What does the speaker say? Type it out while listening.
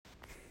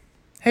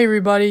Hey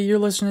everybody, you're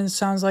listening to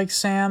Sounds Like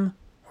Sam,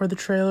 or the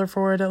trailer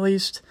for it at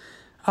least.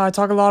 I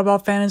talk a lot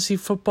about fantasy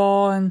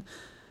football and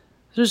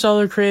just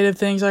other creative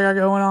things I got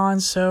going on,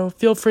 so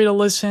feel free to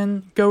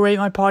listen. Go rate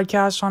my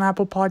podcast on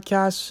Apple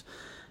Podcasts,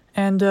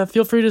 and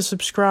feel free to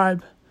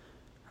subscribe.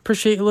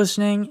 Appreciate you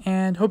listening,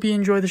 and hope you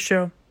enjoy the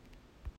show.